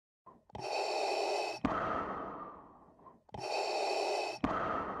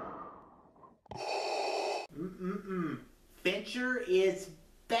Fincher is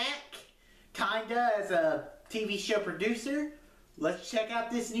back, kinda, as a TV show producer. Let's check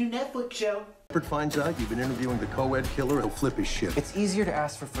out this new Netflix show. Shepard finds out you've been interviewing the co-ed killer, he'll flip his shit. It's easier to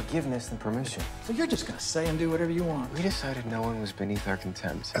ask for forgiveness than permission. So you're just gonna say and do whatever you want. We decided no one was beneath our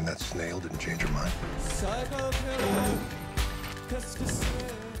contempt. And that snail didn't change your mind?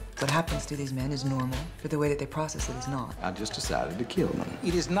 What happens to these men is normal, but the way that they process it is not. I just decided to kill them.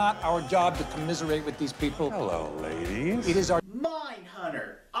 It is not our job to commiserate with these people. Hello, ladies. It is our...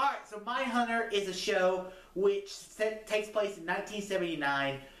 Mindhunter. Alright, so Mindhunter is a show which takes place in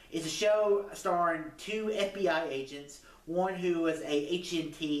 1979. It's a show starring two FBI agents, one who is a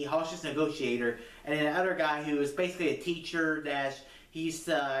HNT, hostage negotiator, and then another guy who is basically a teacher dash, he used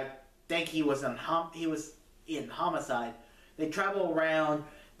to think he was in homicide. They travel around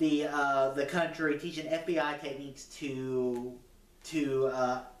the country teaching FBI techniques to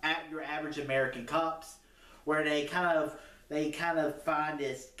your average American cops, where they kind of find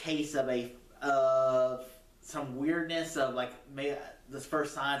this case of some weirdness of like the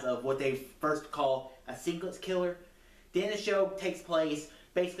first signs of what they first call a sequence killer. Then the show takes place.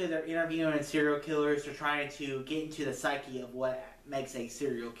 Basically, they're interviewing serial killers. They're trying to get into the psyche of what makes a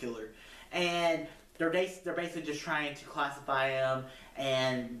serial killer, and they're basically just trying to classify them,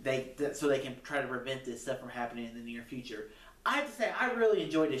 and so they can try to prevent this stuff from happening in the near future. I have to say, I really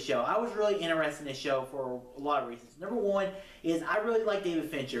enjoyed this show. I was really interested in this show for a lot of reasons. Number one is I really like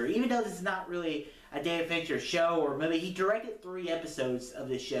David Fincher. Even though this is not really a David Fincher show or movie, he directed 3 episodes of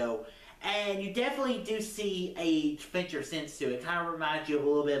this show. And you definitely do see a Fincher sense to it. It kind of reminds you of a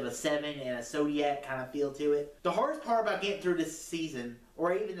little bit of a Seven and a Zodiac kind of feel to it. The hardest part about getting through this season,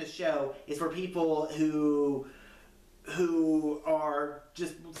 or even the show, is for people who are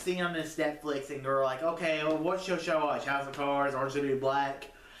just seeing on this Netflix and they're like, okay, well, what show should I watch? House of Cards, Orange is the New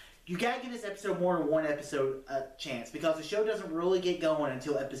Black? You gotta give this episode more than one episode a chance, because the show doesn't really get going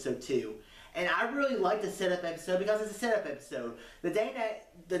until episode 2. And I really like the setup episode because it's a setup episode. The thing that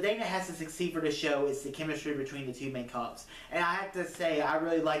has to succeed for the show is the chemistry between the two main cops. And I have to say, I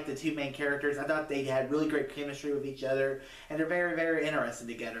really like the two main characters. I thought they had really great chemistry with each other, and they're very, very interesting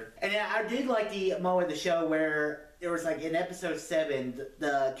together. And I did like the moment of the show where there was like in episode 7,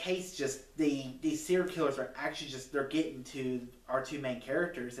 the case just these serial killers are actually just they're getting to our two main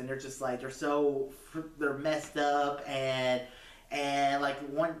characters, and they're just like they're messed up, and like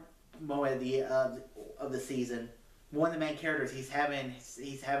one moment of the season, one of the main characters, he's having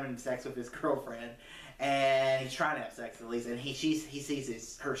sex with his girlfriend, and he's trying to have sex at least, and he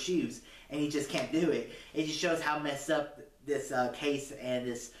sees her shoes, and he just can't do it. It just shows how messed up this case and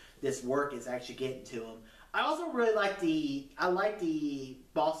this work is actually getting to him. I also really like the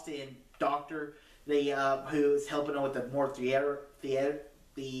Boston doctor, who's helping him with the more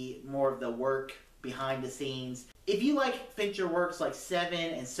of the work behind the scenes. If you like Fincher works like Seven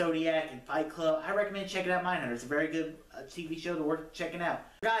and Zodiac and Fight Club, I recommend checking out Mindhunter. It's a very good TV show to worth checking out.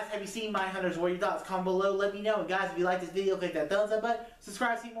 Guys, have you seen Mindhunters? What are your thoughts? Comment below. Let me know. And guys, if you like this video, click that thumbs up button.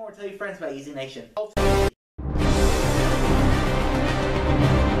 Subscribe to see more and tell your friends about Easy Nation.